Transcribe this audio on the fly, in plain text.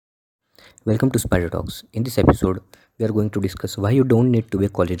Welcome to Spider Talks. In this episode, we are going to discuss why you don't need to be a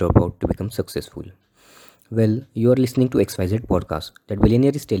college dropout to become successful. Well, you are listening to XYZ podcast that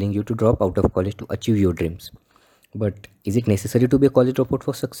billionaire is telling you to drop out of college to achieve your dreams. But is it necessary to be a college dropout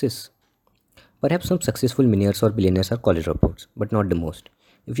for success? Perhaps some successful millionaires or billionaires are college dropouts, but not the most.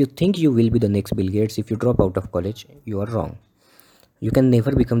 If you think you will be the next Bill Gates if you drop out of college, you are wrong. You can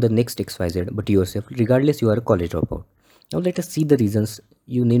never become the next XYZ but yourself, regardless you are a college dropout. Now let us see the reasons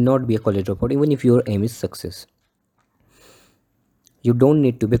you need not be a college dropout even if your aim is success. You don't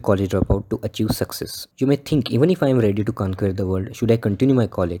need to be a college dropout to achieve success. You may think, even if I am ready to conquer the world, should I continue my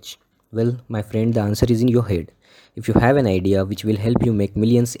college? Well, my friend, the answer is in your head. If you have an idea which will help you make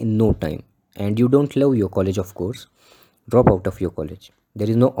millions in no time, and you don't love your college, of course, drop out of your college. There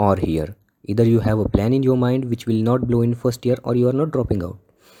is no or here. Either you have a plan in your mind which will not blow in first year, or you are not dropping out.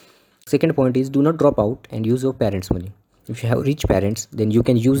 Second point is, do not drop out and use your parents' money. If you have rich parents, then you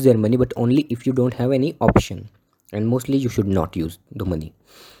can use their money, but only if you don't have any option. And mostly you should not use the money.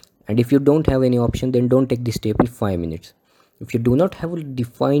 And if you don't have any option, then don't take this step in 5 minutes. If you do not have a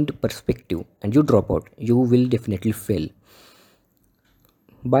defined perspective and you drop out, you will definitely fail.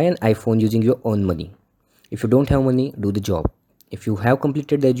 Buy an iPhone using your own money. If you don't have money, do the job. If you have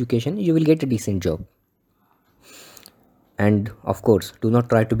completed the education, you will get a decent job. And of course, do not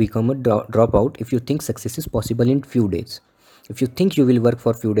try to become a dropout if you think success is possible in few days. If you think you will work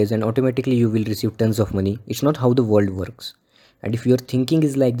for few days and automatically you will receive tons of money, it's not how the world works. And if your thinking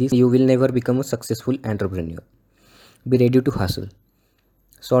is like this, you will never become a successful entrepreneur. Be ready to hustle.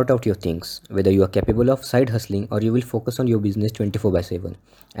 Sort out your things, whether you are capable of side hustling or you will focus on your business 24 by 7.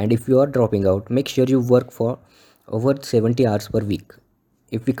 And if you are dropping out, make sure you work for over 70 hours per week.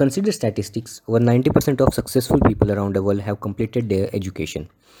 If we consider statistics, over 90% of successful people around the world have completed their education.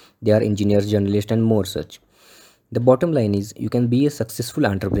 They are engineers, journalists, and more such. The bottom line is you can be a successful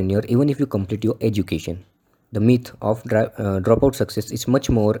entrepreneur even if you complete your education. The myth of dropout success is much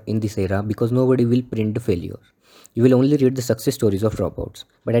more in this era because nobody will print the failure. You will only read the success stories of dropouts.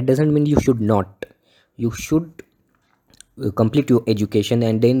 But that doesn't mean you should not. You should complete your education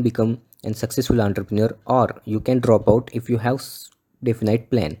and then become a successful entrepreneur, or you can drop out if you have definite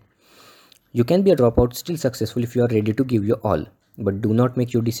plan. You can be a dropout still successful if you are ready to give your all, but do not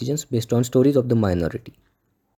make your decisions based on stories of the minority.